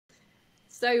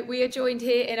So we are joined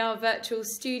here in our virtual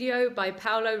studio by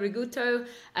Paolo Rigutto,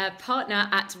 a partner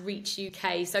at Reach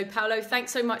UK. So Paolo,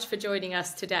 thanks so much for joining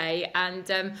us today.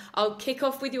 And I'll kick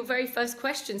off with your very first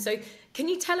question. So can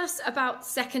you tell us about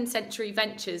Second Century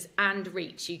Ventures and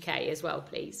Reach UK as well,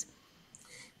 please?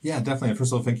 Yeah, definitely.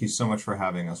 First of all, thank you so much for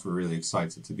having us. We're really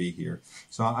excited to be here.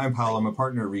 So I'm Paolo. I'm a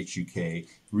partner at Reach UK.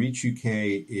 Reach UK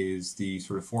is the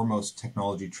sort of foremost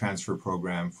technology transfer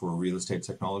program for real estate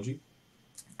technology.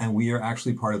 And we are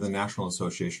actually part of the National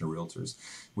Association of Realtors,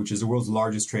 which is the world's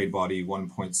largest trade body,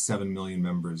 1.7 million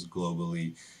members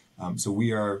globally. So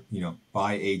we are,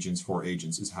 by agents for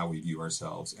agents is how we view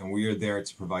ourselves. And we are there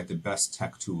to provide the best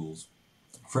tech tools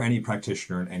for any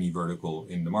practitioner in any vertical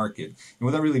in the market. And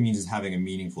what that really means is having a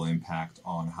meaningful impact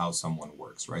on how someone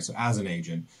works, right? So as an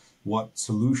agent, what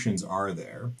solutions are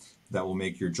there that will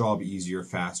make your job easier,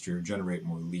 faster, generate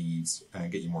more leads,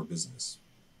 and get you more business?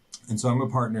 And so I'm a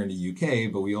partner in the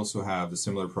UK, but we also have a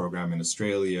similar program in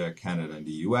Australia, Canada, and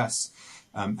the US.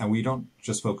 And we don't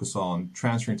just focus on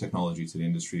transferring technology to the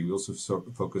industry, we also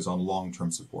focus on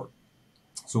long-term support.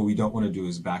 So what we don't want to do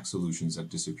is back solutions that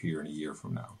disappear in a year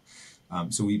from now.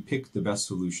 So we pick the best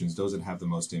solutions, those that have the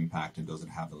most impact and those that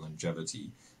have the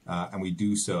longevity. And we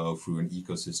do so through an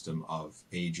ecosystem of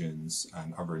agents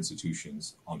and other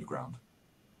institutions on the ground.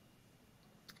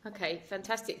 Okay,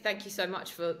 fantastic. Thank you so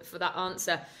much for that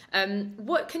answer.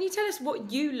 What can you tell us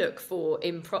what you look for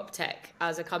in prop tech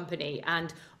as a company,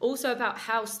 and also about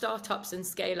how startups and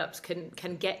scale-ups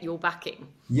can get your backing?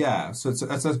 Yeah, so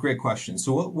that's a great question.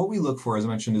 So what we look for, as I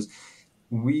mentioned, is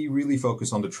we really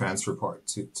focus on the transfer part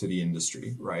to the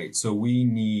industry, right? So we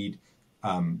need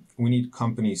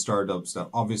company startups that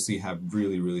obviously have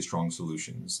really, really strong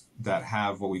solutions that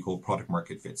have what we call product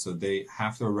market fit. So they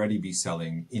have to already be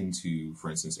selling into,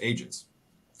 for instance, agents.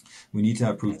 We need to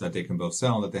have proof that they can both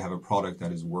sell and that they have a product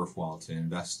that is worthwhile to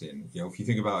invest in. If you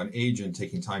think about an agent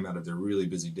taking time out of their really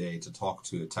busy day to talk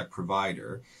to a tech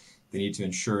provider, they need to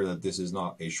ensure that this is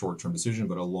not a short-term decision,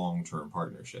 but a long-term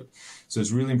partnership. So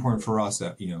it's really important for us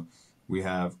that, we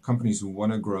have companies who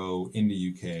want to grow in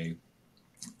the UK,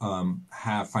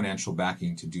 have financial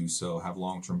backing to do so, have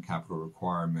long-term capital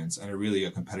requirements, and are really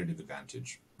a competitive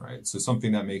advantage, right? So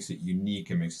something that makes it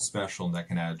unique and makes it special and that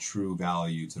can add true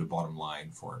value to the bottom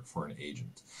line for an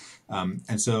agent.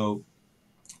 And so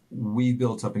we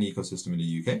built up an ecosystem in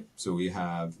the UK. So we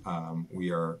have,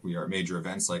 we are at major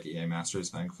events like EA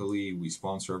Masters, thankfully. We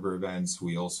sponsor other events.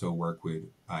 We also work with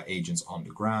agents on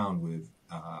the ground with,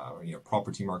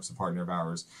 Property Mark's a partner of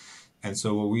ours. And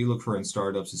so what we look for in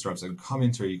startups is startups that can come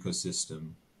into our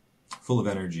ecosystem full of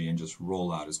energy and just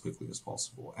roll out as quickly as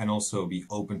possible, and also be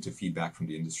open to feedback from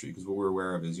the industry. Because what we're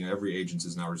aware of is, every agent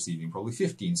is now receiving probably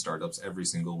 15 startups every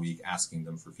single week asking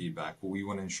them for feedback. What we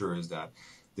want to ensure is that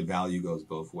the value goes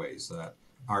both ways, so that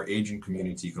our agent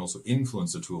community can also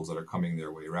influence the tools that are coming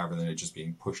their way rather than it just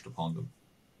being pushed upon them.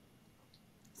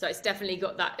 So it's definitely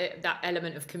got that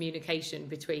element of communication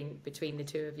between the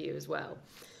two of you as well.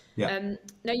 Yeah.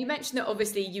 Now, you mentioned that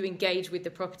obviously you engage with the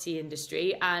property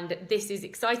industry, and this is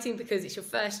exciting because it's your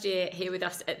first year here with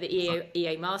us at the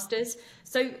EA Masters.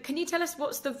 So can you tell us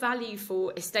what's the value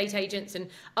for estate agents and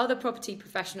other property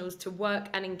professionals to work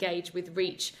and engage with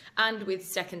Reach and with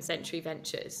Second Century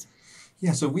Ventures?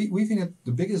 Yeah, so we think that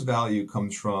the biggest value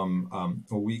comes from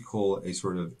what we call a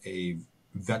sort of a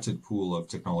vetted pool of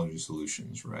technology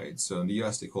solutions, right? So in the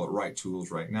US, they call it right tools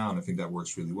right now, and I think that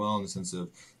works really well in the sense of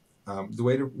the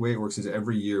way it works is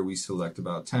every year we select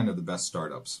about 10 of the best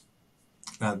startups.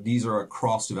 These are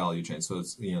across the value chain. So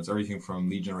it's, it's everything from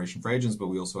lead generation for agents, but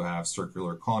we also have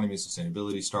circular economy,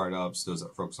 sustainability startups, those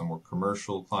that focus on more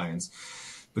commercial clients.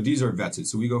 But these are vetted.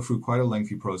 So we go through quite a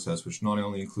lengthy process, which not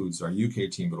only includes our UK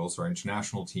team, but also our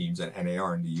international teams at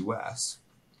NAR in the US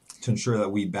to ensure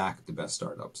that we back the best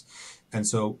startups. And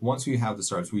so once we have the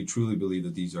startups, we truly believe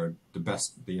that these are the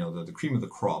best, the cream of the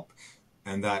crop.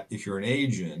 And that if you're an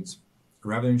agent,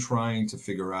 rather than trying to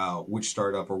figure out which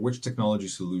startup or which technology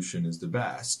solution is the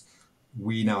best,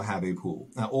 we now have a pool.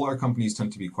 Now, all our companies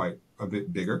tend to be quite a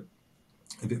bit bigger,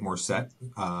 a bit more set.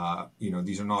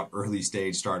 These are not early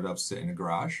stage startups in a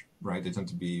garage, right? They tend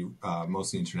to be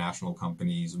mostly international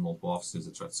companies with multiple offices,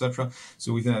 et cetera, et cetera.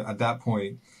 So we think at that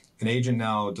point, an agent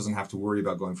now doesn't have to worry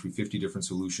about going through 50 different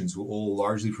solutions who all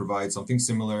largely provide something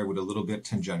similar with a little bit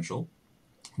tangential.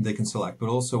 They can select. But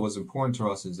also what's important to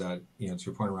us is that, to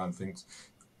your point around things,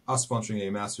 us sponsoring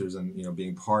a Masters and,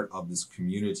 being part of this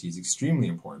community is extremely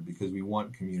important because we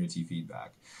want community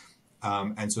feedback.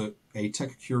 And so a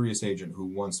tech curious agent who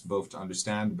wants both to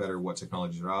understand better what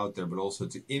technologies are out there, but also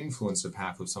to influence the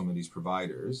path of some of these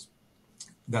providers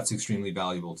that's extremely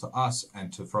valuable to us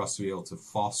and for us to be able to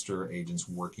foster agents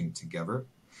working together,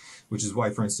 which is why,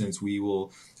 for instance,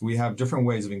 we have different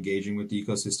ways of engaging with the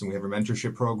ecosystem. We have a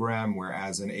mentorship program where,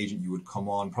 as an agent, you would come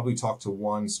on, probably talk to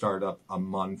one startup a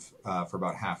month for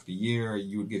about half the year.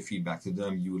 You would give feedback to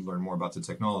them. You would learn more about the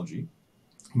technology.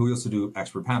 But we also do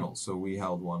expert panels. So we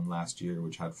held one last year,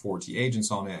 which had 40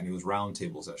 agents on it, and it was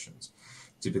roundtable sessions.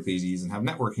 Typically, these and have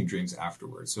networking drinks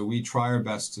afterwards. So we try our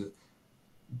best to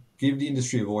give the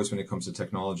industry a voice when it comes to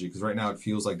technology, because right now it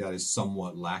feels like that is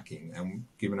somewhat lacking. And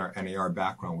given our NAR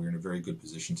background, we're in a very good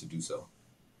position to do so.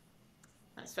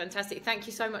 That's fantastic. Thank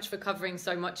you so much for covering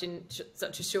so much in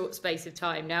such a short space of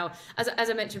time. Now, as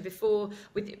I mentioned before,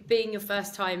 with it being your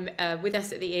first time with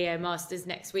us at the EA Masters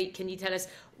next week, can you tell us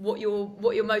what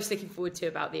you're most looking forward to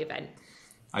about the event?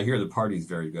 I hear the party's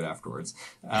very good afterwards.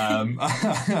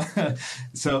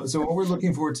 So what we're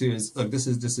looking forward to is, look, this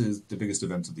is the biggest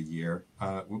event of the year.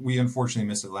 We unfortunately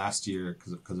missed it last year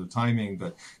because of timing,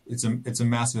 but it's a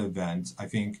massive event. I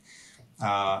think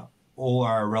all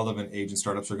our relevant agent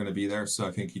startups are going to be there. So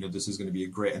I think, this is going to be a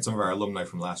great, and some of our alumni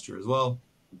from last year as well.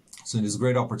 So it's a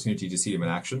great opportunity to see them in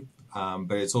action.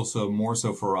 But it's also more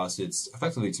so for us, it's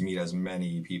effectively to meet as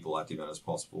many people at the event as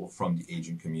possible from the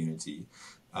agent community,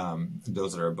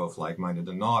 those that are both like-minded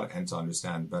and not, and to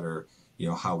understand better,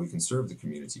 how we can serve the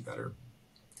community better.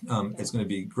 It's going to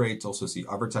be great to also see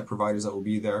other tech providers that will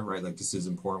be there, right? Like, this is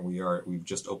important. We've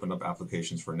just opened up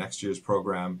applications for next year's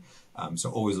program. So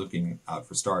always looking out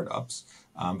for startups.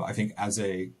 But I think as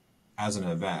an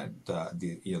event,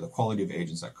 the quality of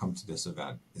agents that come to this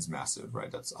event is massive,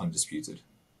 right? That's undisputed.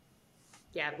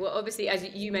 Yeah, well, obviously, as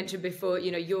you mentioned before,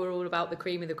 you're all about the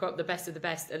cream of the crop, the best of the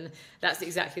best, and that's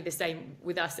exactly the same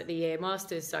with us at the EA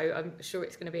Masters. So I'm sure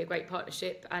it's going to be a great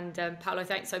partnership. And Paolo,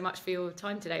 thanks so much for your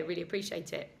time today. Really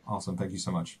appreciate it. Awesome. Thank you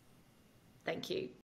so much. Thank you.